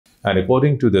And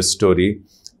according to the story,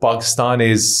 Pakistan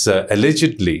is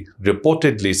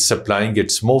reportedly supplying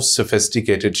its most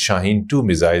sophisticated Shaheen-2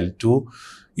 missile to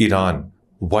Iran.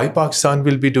 Why Pakistan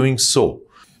will be doing so?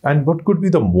 And what could be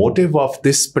the motive of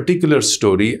this particular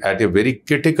story at a very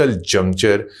critical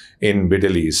juncture in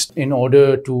Middle East? In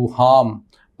order to harm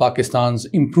Pakistan's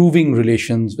improving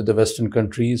relations with the Western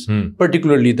countries,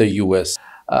 particularly the US.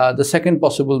 The second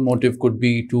possible motive could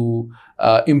be to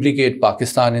implicate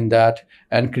Pakistan in that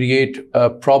and create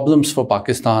problems for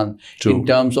Pakistan in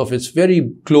terms of its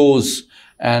very close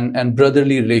and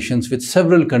brotherly relations with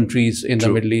several countries in the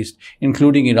Middle East,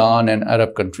 including Iran and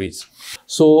Arab countries.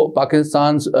 So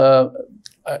Pakistan's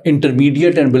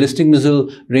intermediate and ballistic missile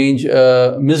range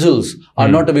missiles are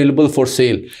not available for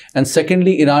sale. And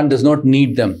secondly, Iran does not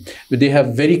need them. They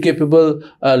have very capable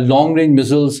long-range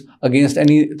missiles against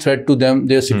any threat to them,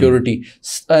 their security.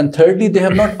 And thirdly, they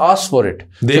have not asked for it.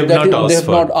 They have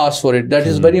not asked for it. That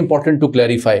is very important to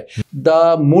clarify.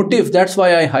 The motive, that's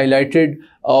why I highlighted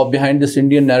behind this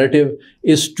Indian narrative,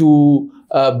 is to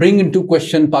bring into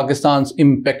question Pakistan's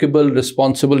impeccable,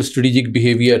 responsible strategic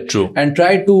behavior and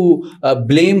try to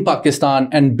blame Pakistan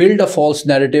and build a false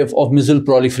narrative of missile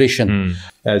proliferation.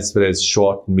 As far as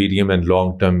short, medium and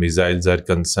long-term missiles are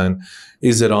concerned,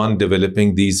 is Iran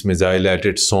developing these missiles at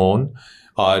its own?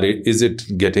 Or is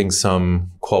it getting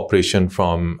some cooperation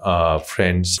from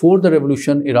friends? Before the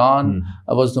revolution, Iran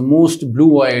was the most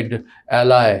blue-eyed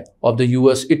ally of the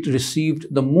US. It received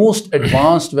the most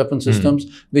advanced weapon systems,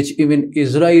 which even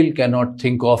Israel cannot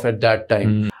think of at that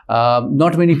time.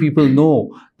 Not many people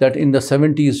know that in the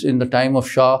 70s, in the time of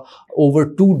Shah, over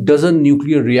 24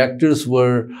 nuclear reactors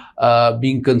were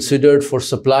being considered for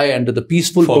supply under the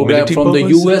peaceful program from the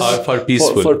US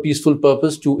for peaceful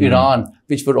purpose to Iran,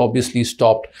 which were obviously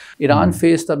stopped. Iran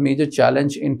faced a major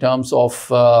challenge in terms of,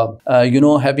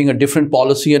 having a different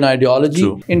policy and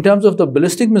ideology. In terms of the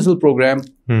ballistic missile program,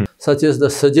 such as the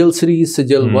Sajal series,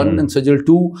 Sajal 1 and Sajal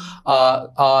 2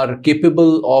 are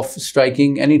capable of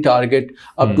striking any target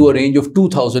up to a range of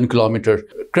 2,000 kilometers.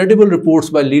 Credible reports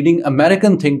by leading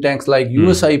American think tanks like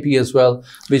USIP as well,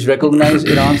 which recognize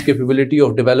Iran's capability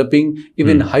of developing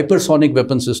even hypersonic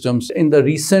weapon systems. In the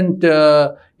recent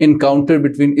encounter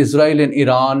between Israel and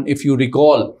Iran, if you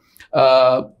recall,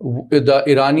 the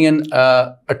Iranian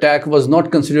attack was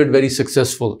not considered very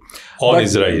successful on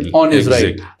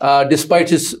Israel,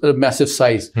 despite its massive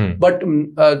size. But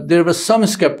there were some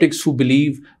skeptics who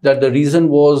believe that the reason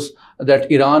was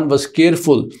that Iran was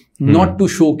careful not to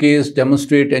showcase,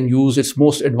 demonstrate and use its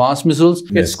most advanced missiles.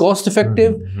 It's cost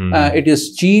effective, it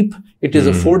is cheap, it is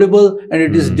affordable, and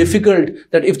it is difficult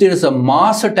that if there is a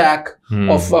mass attack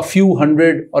of a few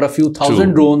hundred or a few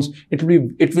thousand drones, it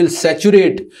will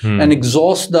saturate and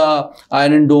exhaust the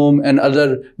Iron Dome and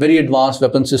other very advanced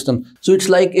weapon systems. So it's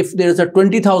like if there is a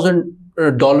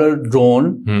 $20,000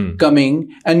 drone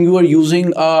coming and you are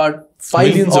using a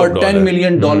 $5 or $10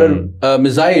 million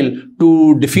missile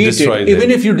to defeat it.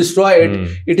 Even if you destroy it,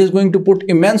 it is going to put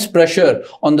immense pressure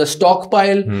on the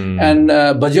stockpile and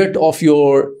budget of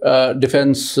your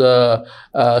defense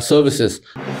services.